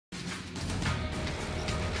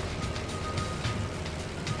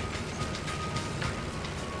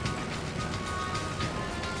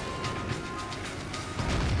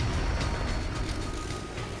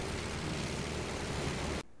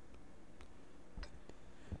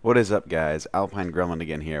What is up, guys? Alpine Gremlin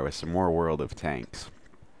again here with some more World of Tanks.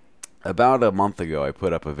 About a month ago, I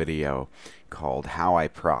put up a video called How I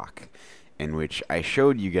Proc, in which I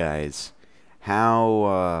showed you guys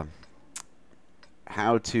how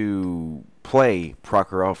to play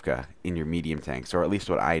Prokhorovka in your medium tanks, or at least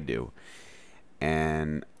what I do.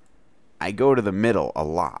 And I go to the middle a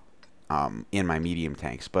lot in my medium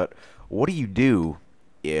tanks. But what do you do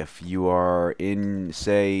if you are in,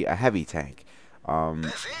 say, a heavy tank?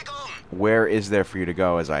 Where is there for you to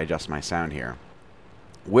go as I adjust my sound here?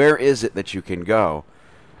 Where is it that you can go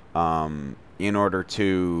in order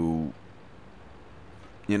to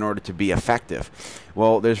be effective?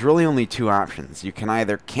 Well, there's really only two options. You can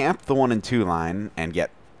either camp the 1 and 2 line and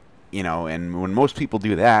get, and when most people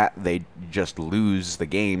do that, they just lose the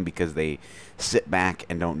game because they sit back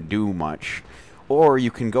and don't do much. Or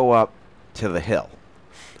you can go up to the hill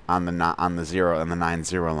on the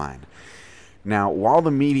 9-0 line. Now, while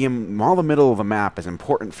the middle of the map is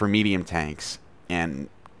important for medium tanks and,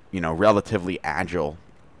 relatively agile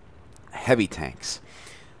heavy tanks,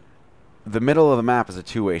 the middle of the map is a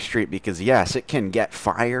two-way street because, yes, it can get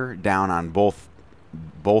fire down on both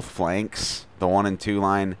flanks, the 1 and 2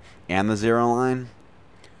 line and the 0 line.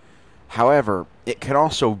 However, it could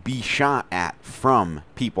also be shot at from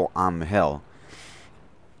people on the hill.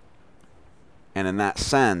 And in that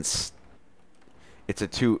sense,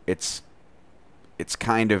 it's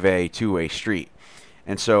kind of a two-way street.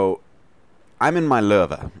 And so I'm in my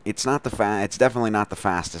Lowe. It's definitely not the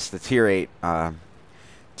fastest. The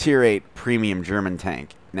tier 8 premium German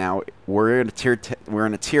tank. Now we're in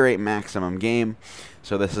a tier 8 maximum game,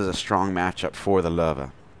 so this is a strong matchup for the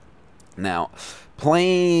Lowe. Now,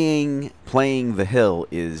 playing the hill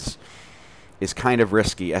is kind of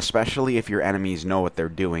risky, especially if your enemies know what they're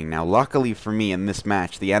doing. Now, luckily for me in this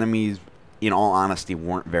match, the enemies, in all honesty,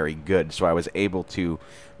 weren't very good, so I was able to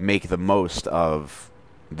make the most of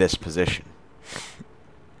this position.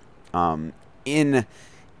 In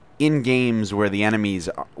games where the enemies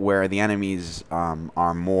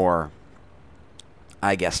are more,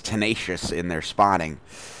 I guess, tenacious in their spotting,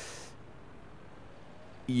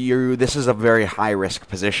 this is a very high risk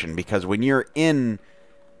position because when you're in.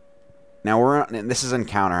 Now, this is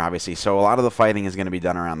encounter, obviously, so a lot of the fighting is going to be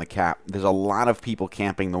done around the cap. There's a lot of people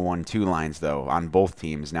camping the 1-2 lines, though, on both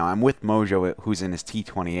teams. Now, I'm with Mojo, who's in his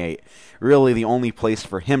T-28. Really, the only place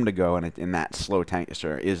for him to go in that slow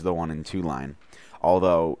tanker is the 1 and 2 line.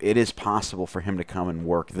 Although, it is possible for him to come and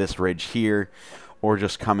work this ridge here, or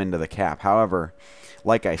just come into the cap. However,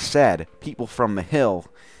 like I said, people from the hill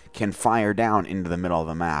can fire down into the middle of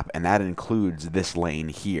the map, and that includes this lane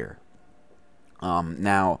here.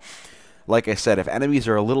 Now, like I said, if enemies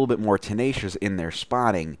are a little bit more tenacious in their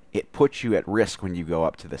spotting, it puts you at risk when you go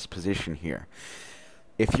up to this position here.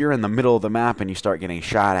 If you're in the middle of the map and you start getting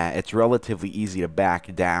shot at, it's relatively easy to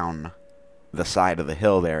back down the side of the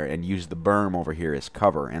hill there and use the berm over here as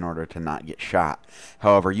cover in order to not get shot.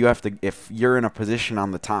 However, if you're in a position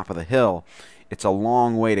on the top of the hill, it's a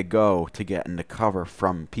long way to go to get into cover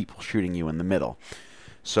from people shooting you in the middle.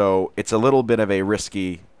 So it's a little bit of a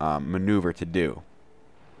risky maneuver to do.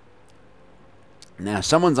 Now,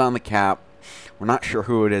 someone's on the cap. We're not sure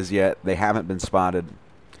who it is yet. They haven't been spotted.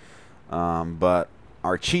 But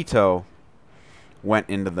our Cheeto went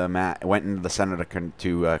into the center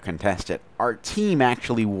to contest it. Our team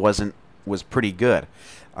actually was pretty good.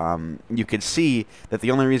 You could see that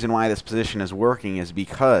the only reason why this position is working is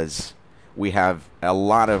because we have a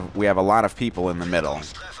lot of people in the middle.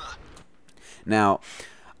 Now,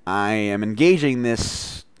 I am engaging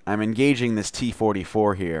this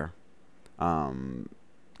T-44 here.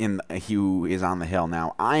 Who is on the hill.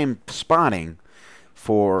 Now, I am spotting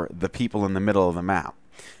for the people in the middle of the map.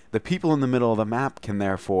 The people in the middle of the map can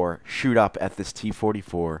therefore shoot up at this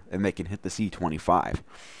T-44 and they can hit the C-25.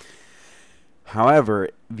 However,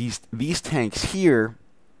 these tanks here,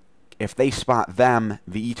 if they spot them,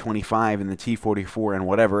 the E-25 and the T-44 and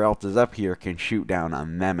whatever else is up here can shoot down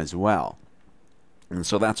on them as well. And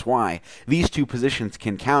so that's why these two positions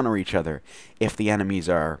can counter each other if the enemies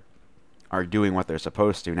are doing what they're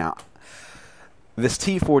supposed to. Now, this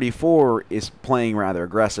T-44 is playing rather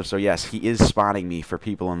aggressive, so yes, he is spotting me for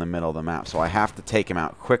people in the middle of the map, so I have to take him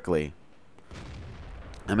out quickly.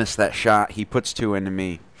 I missed that shot. He puts 2 into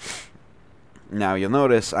me. Now, you'll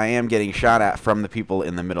notice I am getting shot at from the people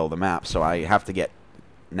in the middle of the map, so I have to get...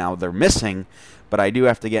 Now, they're missing, but I do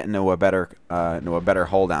have to get into a better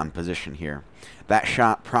hold-down position here. That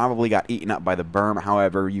shot probably got eaten up by the berm.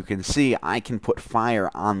 However, you can see I can put fire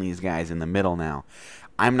on these guys in the middle now.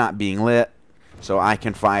 I'm not being lit, so I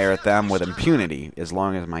can fire at them with impunity as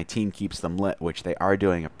long as my team keeps them lit, which they are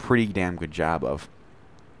doing a pretty damn good job of.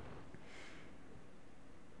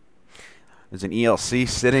 There's an ELC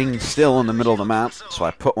sitting still in the middle of the map, so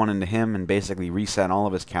I put one into him and basically reset all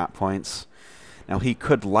of his cap points. Now he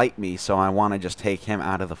could light me, so I want to just take him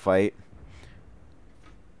out of the fight.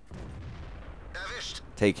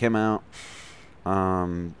 Take him out.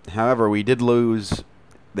 However, we did lose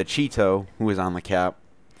the Cheeto, who was on the cap.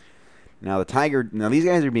 Now the Tiger. Now these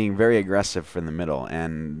guys are being very aggressive from the middle,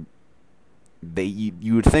 and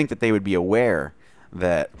you would think that they would be aware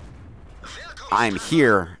that I'm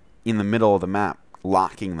here in the middle of the map,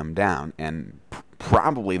 locking them down, and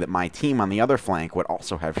probably that my team on the other flank would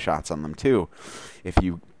also have shots on them too, if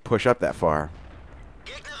you push up that far.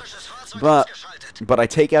 But I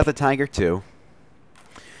take out the Tiger too.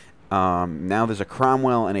 Now there's a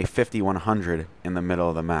Cromwell and a 5100 in the middle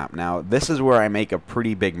of the map. Now this is where I make a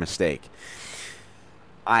pretty big mistake.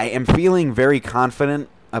 I am feeling very confident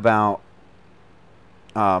about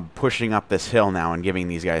pushing up this hill now and giving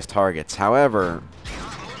these guys targets. However,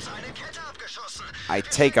 I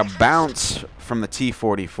take a bounce from the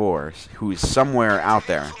T-44, who's somewhere out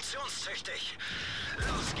there.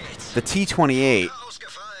 The T-28,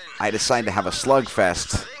 I decide to have a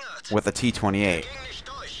slugfest with the T-28.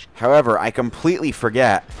 However, I completely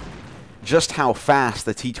forget just how fast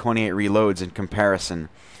the T-28 reloads in comparison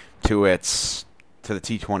to the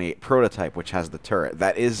T-28 prototype, which has the turret.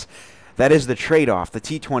 That is the trade-off. The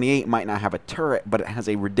T-28 might not have a turret, but it has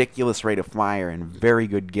a ridiculous rate of fire and very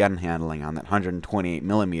good gun handling on that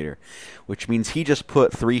 128mm, which means he just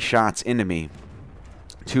put 3 shots into me.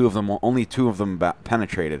 Only two of them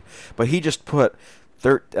penetrated, but he just put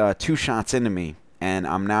 2 shots into me, and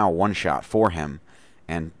I'm now 1 shot for him,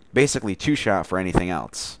 and basically 2 shot for anything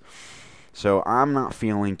else. So I'm not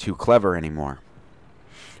feeling too clever anymore.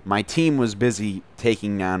 My team was busy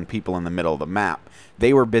taking down people in the middle of the map.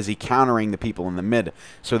 They were busy countering the people in the mid,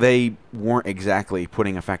 so they weren't exactly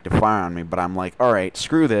putting effective fire on me, but I'm like, alright,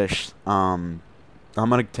 screw this. I'm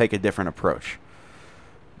going to take a different approach.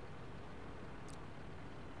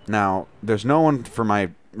 Now, there's no one for my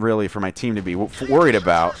team to be worried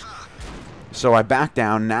about, so I back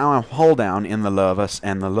down. Now I'm hull down in the Lowe,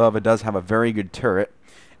 and the Lowe does have a very good turret,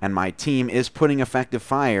 and my team is putting effective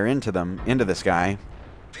fire into this guy.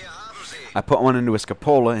 I put one into his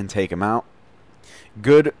cupola and take him out.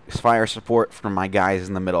 Good fire support from my guys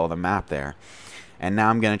in the middle of the map there. And now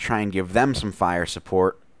I'm going to try and give them some fire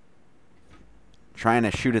support, trying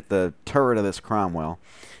to shoot at the turret of this Cromwell.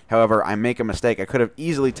 However, I make a mistake. I could have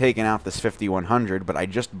easily taken out this 5100, but I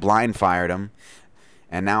just blind fired him.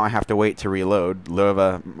 And now I have to wait to reload.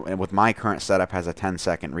 Lowe, with my current setup, has a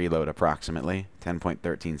 10-second reload approximately,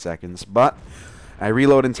 10.13 seconds. But I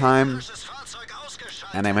reload in time,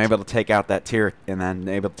 and I'm able to take out that tier,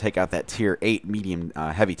 tier 8 medium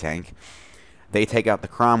heavy tank. They take out the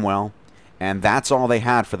Cromwell, and that's all they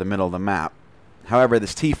had for the middle of the map. However,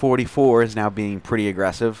 this T-44 is now being pretty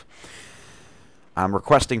aggressive. I'm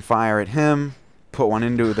requesting fire at him, put one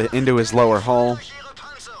into his lower hull,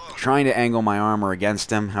 trying to angle my armor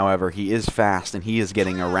against him. However, he is fast and he is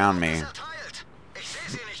getting around me.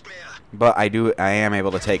 But I am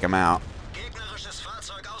able to take him out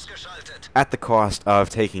at the cost of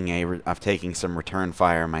taking some return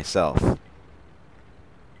fire myself.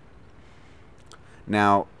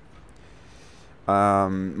 Now,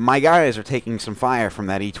 my guys are taking some fire from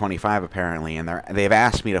that E-25 apparently, and they've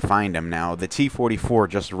asked me to find him. Now, the T-44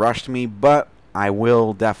 just rushed me, but I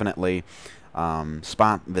will definitely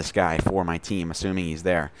spot this guy for my team, assuming he's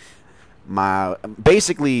there.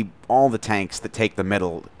 Basically, all the tanks that take the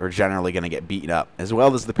middle are generally going to get beaten up, as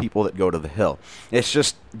well as the people that go to the hill. It's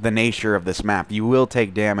just the nature of this map. You will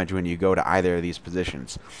take damage when you go to either of these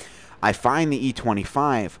positions. I find the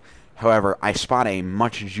E-25, however, I spot a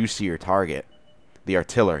much juicier target, the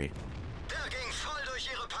artillery.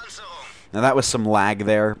 Now that was some lag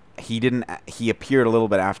there. He appeared a little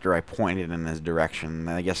bit after I pointed in his direction.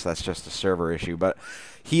 I guess that's just a server issue, but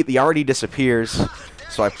the arty disappears.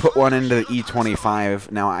 So I put one into the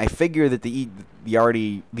E-25. Now I figure that the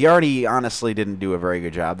arty honestly didn't do a very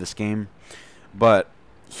good job this game, but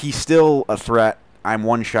he's still a threat. I'm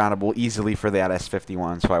one-shottable easily for that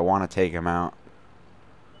S-51, so I want to take him out.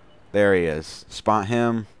 There he is. Spot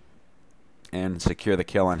him and secure the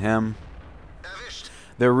kill on him.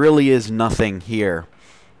 There really is nothing here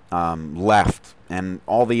left, and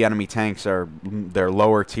all the enemy tanks are their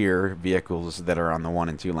lower tier vehicles that are on the 1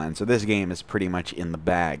 and 2 line. So this game is pretty much in the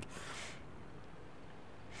bag.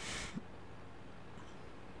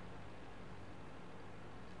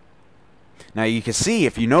 Now you can see,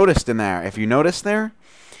 if you noticed there,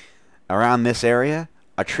 around this area,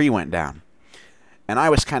 a tree went down. And I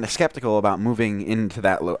was kind of skeptical about moving into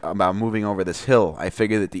that, about moving over this hill. I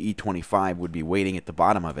figured that the E-25 would be waiting at the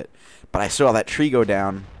bottom of it. But I saw that tree go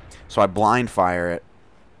down, so I blind fire it.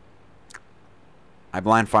 I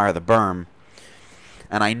blind fire the berm,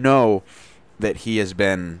 and I know that he has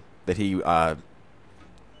been, that he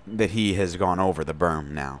has gone over the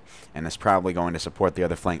berm now, and is probably going to support the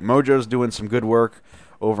other flank. Mojo's doing some good work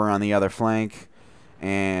over on the other flank,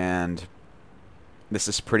 and this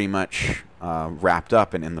is pretty much wrapped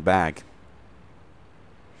up and in the bag.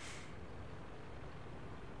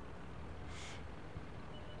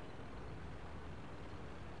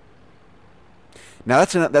 Now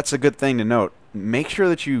that's a good thing to note. Make sure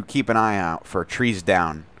that you keep an eye out for trees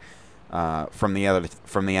down from the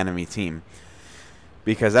enemy team,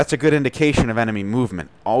 because that's a good indication of enemy movement.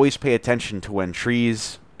 Always pay attention to when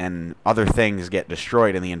trees and other things get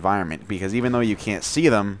destroyed in the environment, because even though you can't see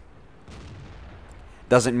them,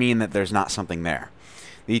 doesn't mean that there's not something there.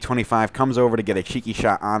 The E-25 comes over to get a cheeky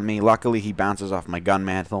shot on me. Luckily, he bounces off my gun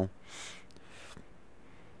mantle.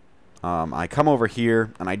 I come over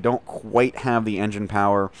here, and I don't quite have the engine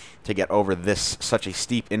power to get over this such a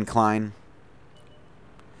steep incline.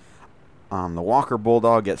 The Walker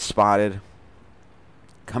Bulldog gets spotted.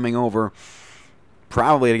 Coming over,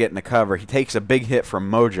 probably to get into cover. He takes a big hit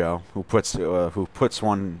from Mojo, who puts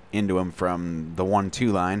one into him from the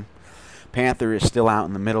 1-2 line. Panther is still out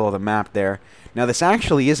in the middle of the map there. Now this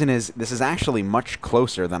actually isn't as, this is actually much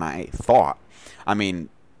closer than I thought. I mean,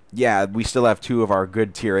 yeah, we still have 2 of our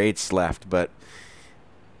good tier 8s left, but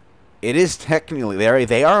it is technically,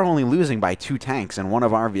 they are only losing by 2 tanks, and one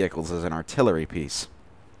of our vehicles is an artillery piece.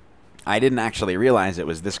 I didn't actually realize it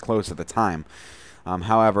was this close at the time.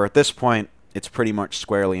 However, at this point, it's pretty much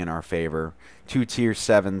squarely in our favor. 2 tier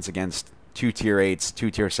 7s against 2 tier 8s, 2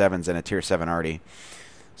 tier 7s, and a tier 7 arty.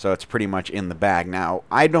 So it's pretty much in the bag. Now,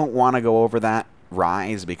 I don't want to go over that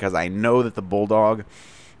rise, because I know that the Bulldog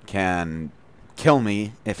can kill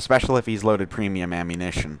me, especially if he's loaded premium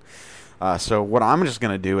ammunition. So what I'm just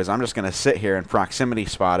going to do is I'm just going to sit here and proximity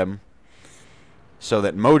spot him so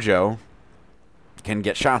that Mojo can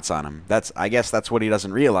get shots on him. I guess that's what he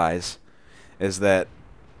doesn't realize, is that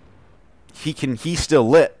he's still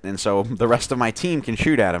lit, and so the rest of my team can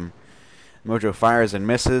shoot at him. Mojo fires and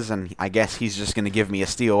misses, and I guess he's just going to give me a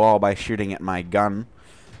steel wall by shooting at my gun.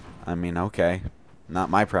 I mean, okay, not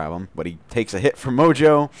my problem. But he takes a hit from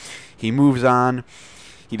Mojo. He moves on.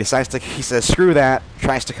 He decides to, he says, screw that,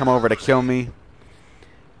 tries to come over to kill me,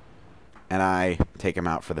 and I take him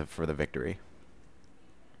out for the victory.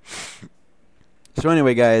 So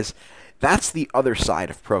anyway, guys, that's the other side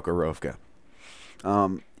of Prokhorovka.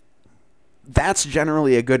 That's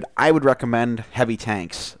generally a good, I would recommend heavy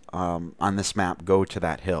tanks on this map go to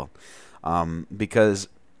that hill, because,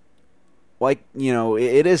 like, you know,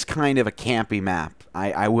 it is kind of a campy map.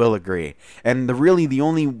 I will agree. And the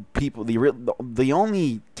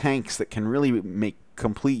only tanks that can really make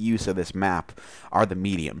complete use of this map are the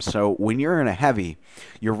mediums. So when you're in a heavy,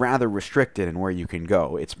 you're rather restricted in where you can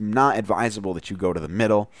go. It's not advisable that you go to the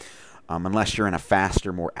middle, unless you're in a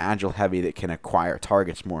faster, more agile heavy that can acquire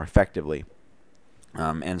targets more effectively.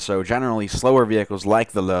 And so generally slower vehicles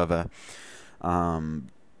like the Lowe,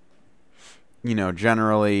 you know,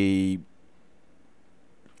 generally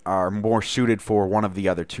are more suited for one of the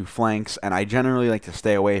other 2 flanks, and I generally like to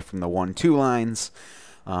stay away from the 1-2 lines.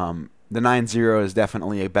 The 9-0 is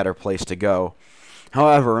definitely a better place to go.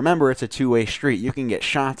 However, remember, it's a 2-way street. You can get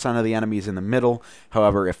shots onto the enemies in the middle.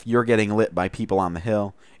 However, if you're getting lit by people on the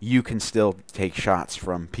hill, you can still take shots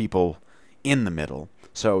from people in the middle.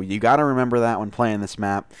 So you got to remember that when playing this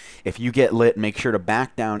map. If you get lit, make sure to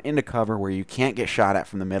back down into cover where you can't get shot at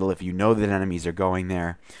from the middle if you know that enemies are going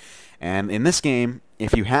there. And in this game,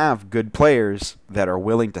 if you have good players that are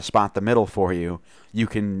willing to spot the middle for you, you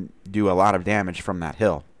can do a lot of damage from that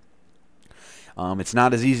hill. It's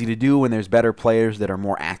not as easy to do when there's better players that are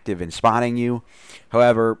more active in spotting you.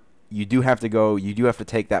 However, you do have to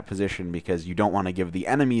take that position, because you don't want to give the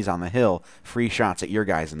enemies on the hill free shots at your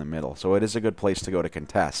guys in the middle. So it is a good place to go to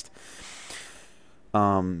contest.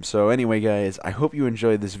 So anyway, guys, I hope you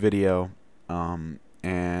enjoyed this video,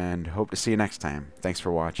 and hope to see you next time. Thanks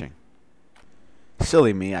for watching.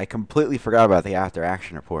 Silly me, I completely forgot about the after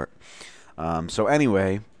action report. So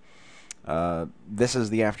anyway, this is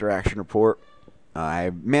the after action report.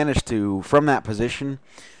 I managed to, from that position,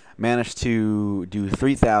 do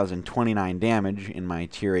 3,029 damage in my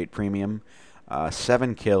tier 8 premium,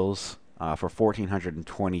 7 kills for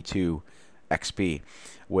 1,422 XP,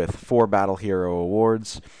 with 4 battle hero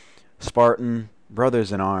awards. Spartan,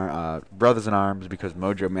 Brothers in Arms, because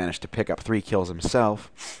Mojo managed to pick up 3 kills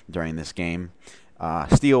himself during this game.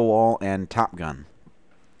 Steel Wall, and Top Gun.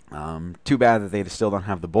 Too bad that they still don't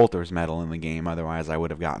have the bolter's medal in the game. Otherwise, I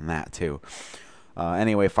would have gotten that too.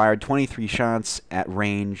 Anyway, fired 23 shots at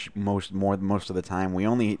range most of the time. We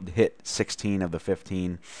only hit 16 of the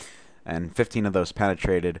 15, and 15 of those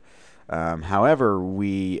penetrated. However,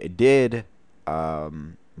 we did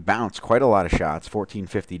bounce quite a lot of shots,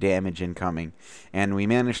 1450 damage incoming, and we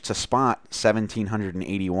managed to spot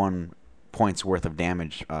 1781 points worth of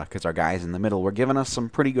damage because our guys in the middle were giving us some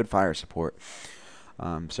pretty good fire support.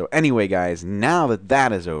 So anyway, guys, now that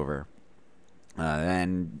that is over,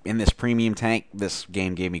 and in this premium tank, this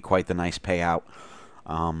game gave me quite the nice payout.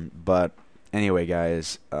 But anyway,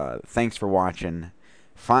 guys, thanks for watching.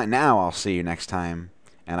 Now I'll see you next time,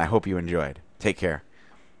 and I hope you enjoyed. Take care.